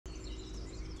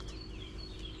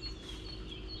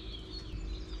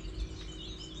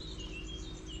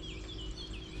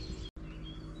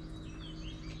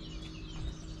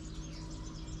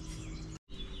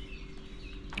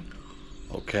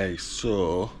Okay,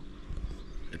 so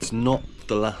it's not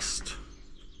the last,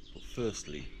 but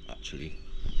firstly, actually,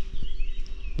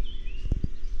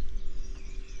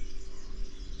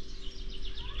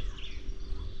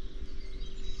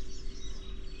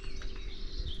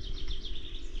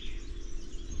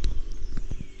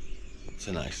 it's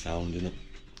a nice sound, isn't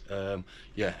it?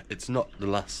 Yeah, it's not the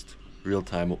last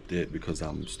real-time update because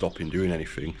I'm stopping doing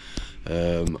anything,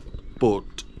 but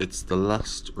it's the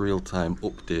last real-time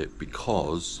update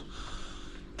because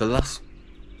the last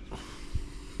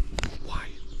why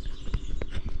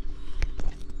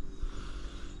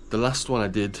the last one I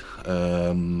did,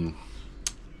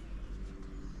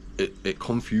 it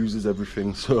confuses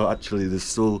everything. So actually, there's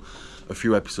still a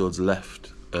few episodes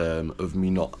left of me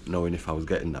not knowing if I was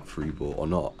getting that free boat or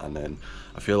not, and then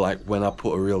I feel like when I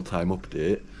put a real-time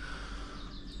update,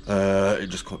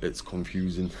 it's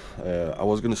confusing. I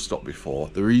was gonna stop before.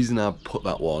 The reason I put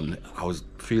that one, I was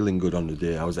feeling good on the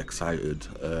day. I was excited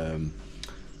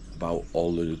about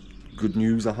all the good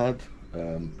news I had.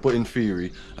 But in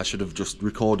theory, I should have just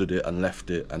recorded it and left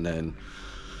it, and then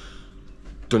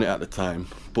done it at the time.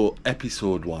 But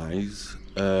episode-wise,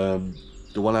 the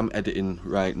one I'm editing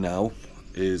right now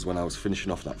is when I was finishing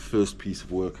off that first piece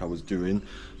of work I was doing,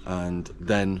 and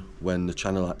then when the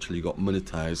channel actually got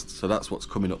monetized. So that's what's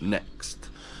coming up next.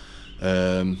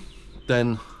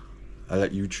 Then I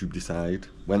let YouTube decide,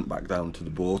 went back down to the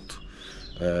boat,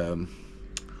 had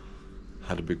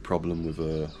a big problem with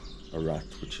a rat,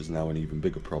 which is now an even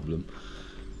bigger problem.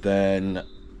 Then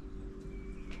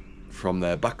from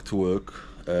there back to work.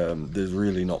 There's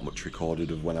really not much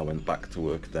recorded of when I went back to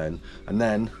work then. And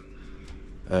then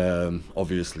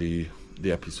obviously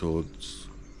the episodes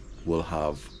will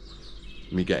have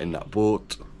me getting that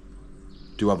boat.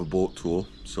 Do have a boat tour,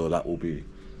 so that will be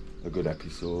a good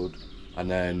episode.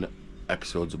 And then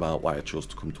episodes about why I chose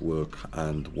to come to work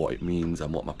and what it means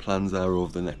and what my plans are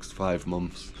over the next 5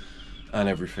 months and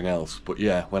everything else. But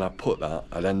yeah, when I put that,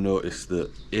 I then noticed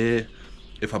that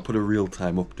if I put a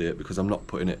real-time update, because I'm not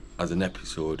putting it as an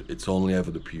episode, it's only ever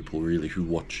the people really who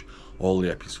watch all the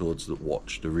episodes that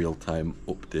watch the real-time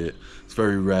update. It's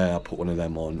very rare I put one of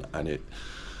them on and it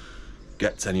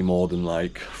gets any more than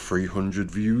like 300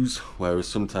 views, whereas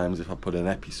sometimes if I put an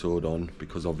episode on,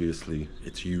 because obviously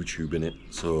it's YouTube in it,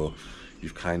 so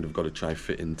you've kind of got to try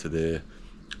fit into the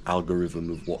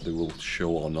algorithm of what they will show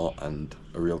or not, and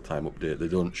a real-time update they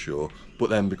don't show.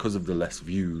 But then because of the less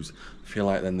views, I feel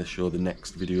like then they show the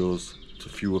next videos to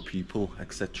fewer people,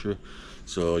 etc.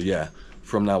 So yeah,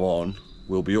 from now on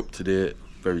we'll be up to date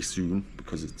very soon,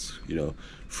 because it's,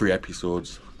 3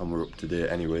 episodes and we're up to date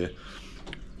anyway.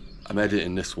 I'm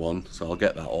editing this one, so I'll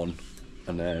get that on,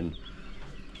 and then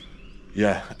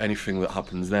yeah, anything that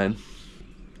happens then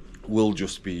will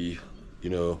just be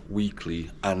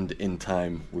weekly and in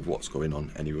time with what's going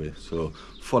on anyway. So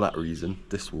for that reason,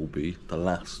 this will be the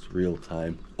last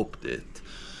real-time update,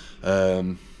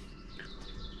 and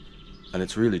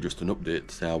it's really just an update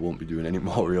to say I won't be doing any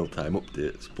more real-time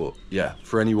updates. But yeah,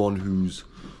 for anyone who's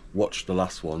watched the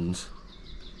last ones,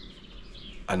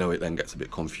 I know it then gets a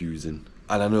bit confusing,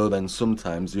 and I know then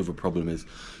sometimes the other problem is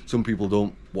some people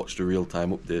don't watch the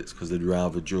real-time updates because they'd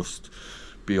rather just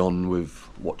be on with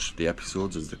watch the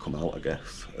episodes as they come out, I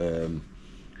guess.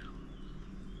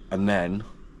 And then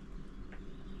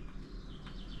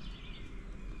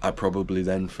I probably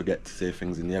then forget to say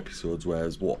things in the episodes,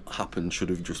 whereas what happened should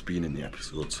have just been in the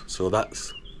episodes. So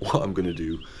that's what I'm gonna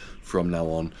do from now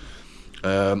on.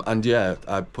 And yeah,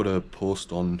 I put a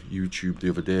post on YouTube the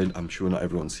other day. I'm sure not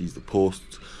everyone sees the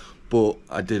posts, but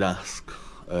I did ask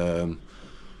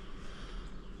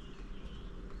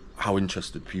how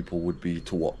interested people would be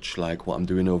to watch like what I'm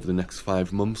doing over the next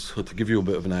 5 months, so to give you a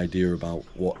bit of an idea about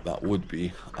what that would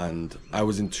be. And I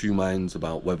was in 2 minds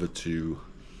about whether to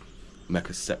make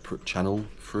a separate channel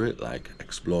for it, like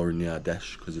exploring the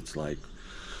Ardèche, because it's like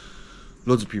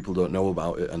loads of people don't know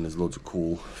about it and there's loads of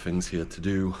cool things here to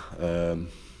do. And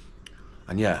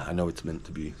yeah, I know it's meant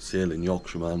to be sailing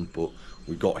Yorkshireman, but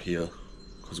we got here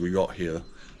because we got here,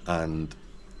 and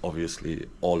obviously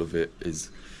all of it is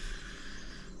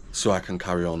so I can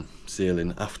carry on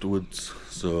sailing afterwards.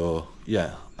 So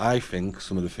yeah, I think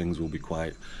some of the things will be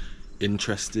quite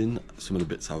interesting. Some of the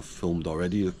bits I've filmed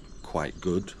already are quite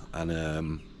good,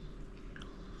 and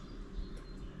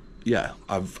yeah,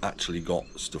 I've actually got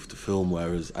stuff to film,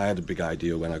 whereas I had a big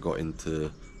idea when I got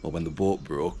into, well, when the boat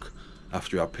broke,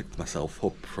 after I picked myself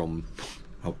up from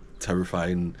how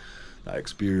terrifying that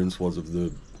experience was of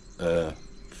the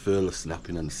furler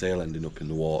snapping and the sail ending up in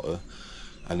the water,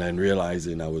 and then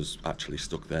realising I was actually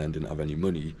stuck there and didn't have any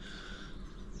money.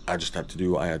 I just had to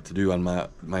do what I had to do, and my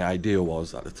idea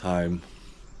was at the time,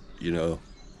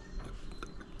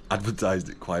 advertised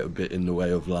it quite a bit in the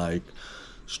way of like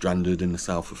stranded in the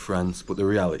south of France, but the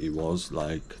reality was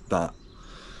like that.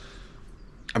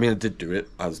 I mean, I did do it.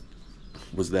 I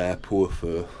was there poor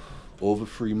for over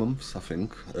 3 months, I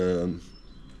think,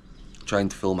 trying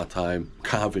to fill my time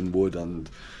carving wood and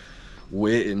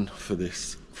waiting for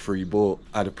this free boat.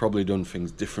 I'd have probably done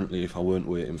things differently if I weren't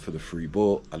waiting for the free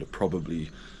boat. I'd have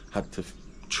probably had to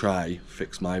try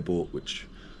fix my boat, which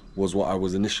was what I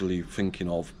was initially thinking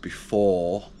of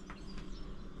before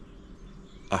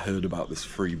I heard about this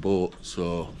free boat.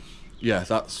 So yeah,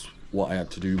 that's what I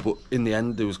had to do. But in the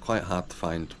end, it was quite hard to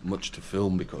find much to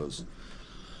film because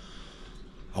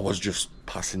I was just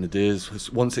passing the days.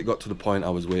 Once it got to the point I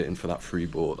was waiting for that free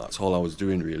boat, that's all I was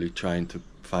doing really, trying to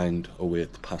find a way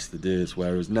to pass the days.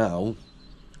 Whereas now,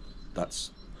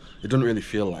 it doesn't really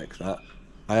feel like that.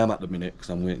 I am at the minute because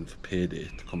I'm waiting for payday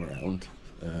to come around,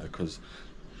 because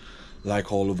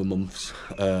like all other months,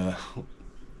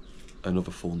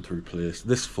 another phone to replace.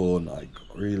 This phone, I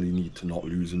really need to not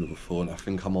lose another phone. I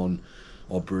think I'm on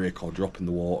or break or drop in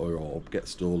the water or get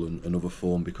stolen another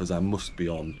phone, because I must be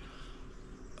on,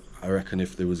 I reckon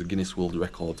if there was a Guinness World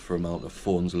Record for amount of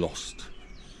phones lost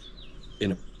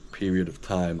in a period of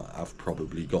time, I've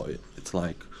probably got it. It's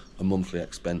like a monthly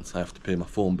expense. I have to pay my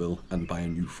phone bill and buy a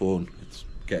new phone. It's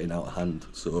getting out of hand.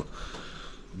 So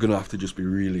I'm going to have to just be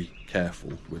really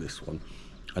careful with this one.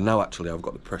 And now actually I've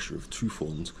got the pressure of 2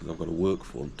 phones because I've got a work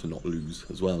phone to not lose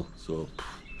as well. So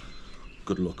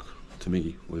good luck to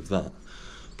me with that.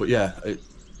 But yeah,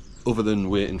 other than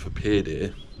waiting for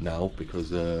payday now, because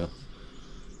there's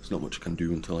not much I can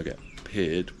do until I get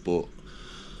paid. But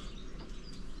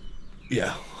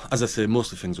yeah, as I say,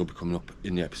 most of the things will be coming up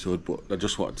in the episode, but I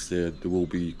just wanted to say there will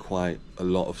be quite a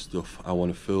lot of stuff I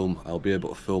want to film. I'll be able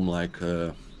to film like,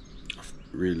 I'm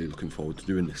really looking forward to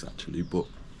doing this actually, but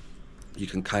you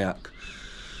can kayak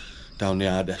down the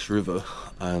Ardèche River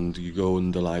and you go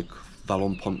under like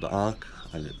Vallon Pont d'Arc,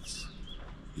 and it's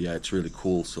really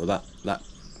cool. So that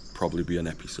probably be an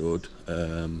episode.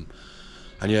 And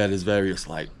yeah, there's various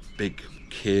like big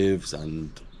caves,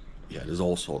 and yeah, there's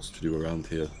all sorts to do around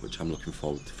here, which I'm looking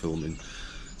forward to filming.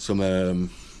 Some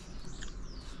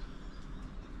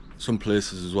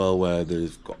places as well where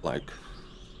they've got like,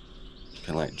 you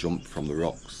can like jump from the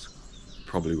rocks.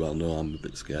 Probably well know I'm a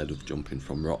bit scared of jumping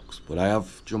from rocks, but I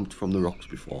have jumped from the rocks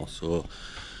before, so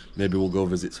maybe we'll go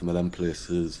visit some of them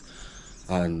places.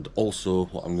 And also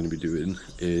what I'm going to be doing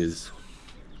is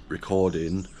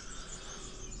recording,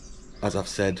 as I've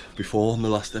said before in the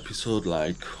last episode,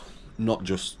 like not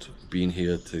just being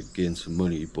here to gain some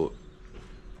money, but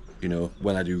you know,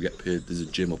 when I do get paid, there's a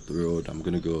gym up the road. I'm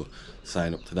going to go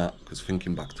sign up to that, because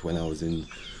thinking back to when I was in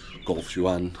Gulf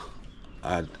Juan,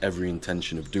 I had every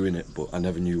intention of doing it, but I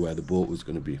never knew where the boat was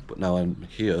going to be. But now I'm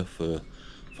here for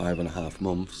 5.5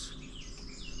 months.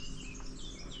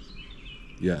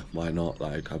 Yeah, why not?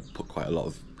 Like, I've put quite a lot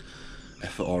of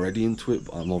effort already into it,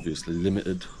 but I'm obviously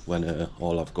limited when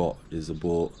all I've got is a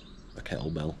boat, a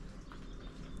kettlebell,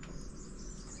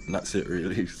 and that's it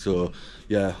really. So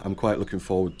yeah, I'm quite looking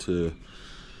forward to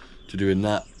doing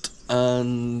that.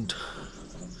 And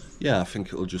yeah, I think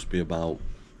it'll just be about,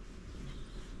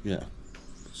 yeah,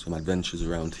 some adventures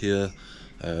around here.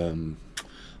 And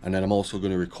then I'm also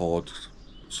going to record,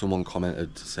 someone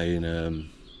commented saying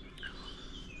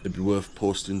it'd be worth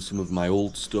posting some of my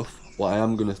old stuff. What I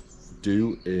am going to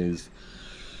do is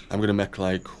I'm going to make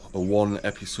like a 1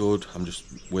 episode. I'm just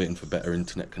waiting for better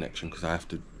internet connection because I have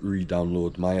to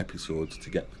re-download my episodes to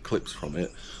get the clips from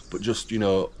it. But just, you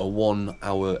know, a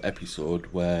 1-hour episode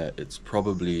where it's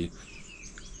probably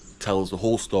tells the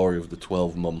whole story of the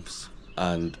 12 months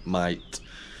and might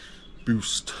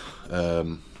boost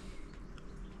the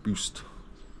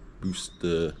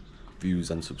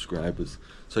views and subscribers.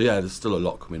 So yeah, there's still a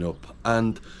lot coming up,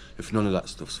 and if none of that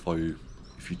stuff's for you,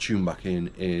 if you tune back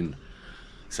in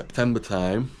September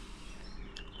time,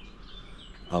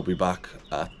 I'll be back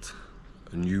at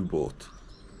a new boat.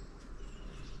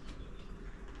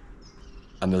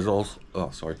 And there's also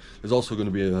going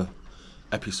to be a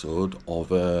episode of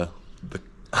the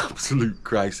absolute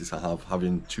crisis I have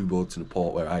having 2 boats in a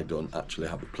port where I don't actually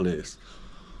have a place.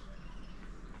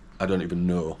 I don't even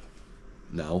know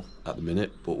now at the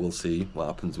minute, but we'll see what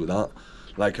happens with that.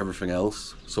 Like everything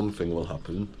else, something will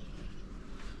happen.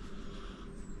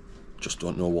 Just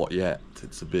don't know what yet.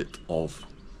 It's a bit of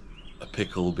a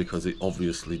pickle because it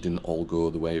obviously didn't all go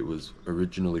the way it was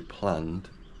originally planned.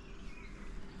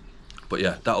 But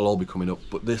yeah, that'll all be coming up.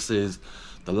 But this is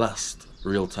the last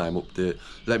real-time update.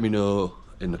 Let me know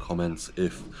in the comments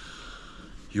if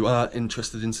you are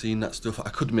interested in seeing that stuff. I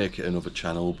could make it another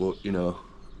channel, but you know,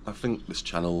 I think this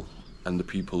channel and the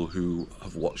people who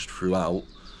have watched throughout,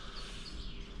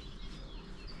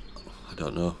 I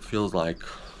don't know, feels like,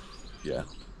 yeah,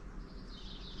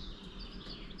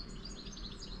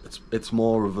 it's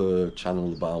more of a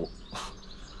channel about,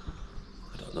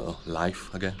 I don't know, life,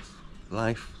 I guess.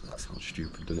 Life? That sounds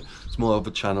stupid, doesn't it? It's more of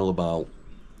a channel about,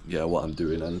 yeah, what I'm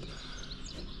doing. And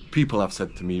people have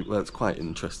said to me, well, it's quite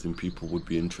interesting. People would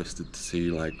be interested to see,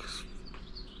 like,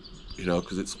 you know,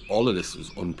 because it's all of this was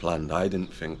unplanned. I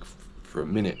didn't think for a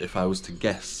minute, if I was to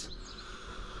guess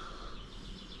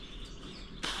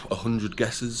 100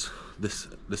 guesses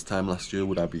this time last year,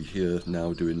 would I be here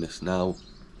now doing this now?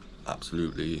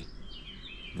 Absolutely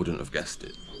wouldn't have guessed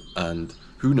it. And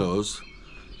who knows,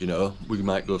 you know, we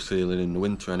might go sailing in the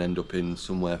winter and end up in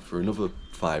somewhere for another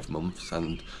 5 months,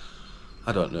 and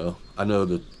I don't know. I know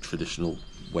the traditional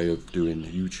way of doing a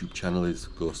YouTube channel is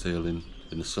go sailing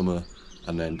in the summer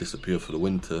and then disappear for the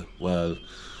winter. Well,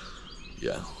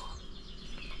 yeah,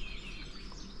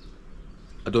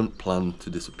 I don't plan to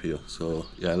disappear, so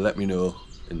yeah, let me know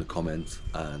in the comments.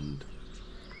 And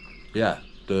yeah,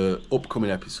 the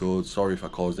upcoming episodes, sorry if I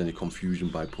caused any confusion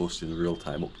by posting a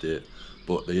real-time update,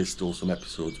 but there is still some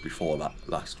episodes before that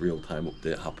last real-time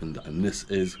update happened, and this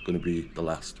is going to be the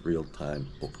last real-time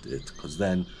update, because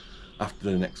then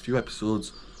after the next few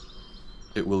episodes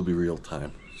it will be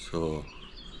real-time. So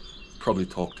probably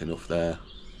talked enough there.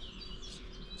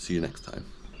 See you next time.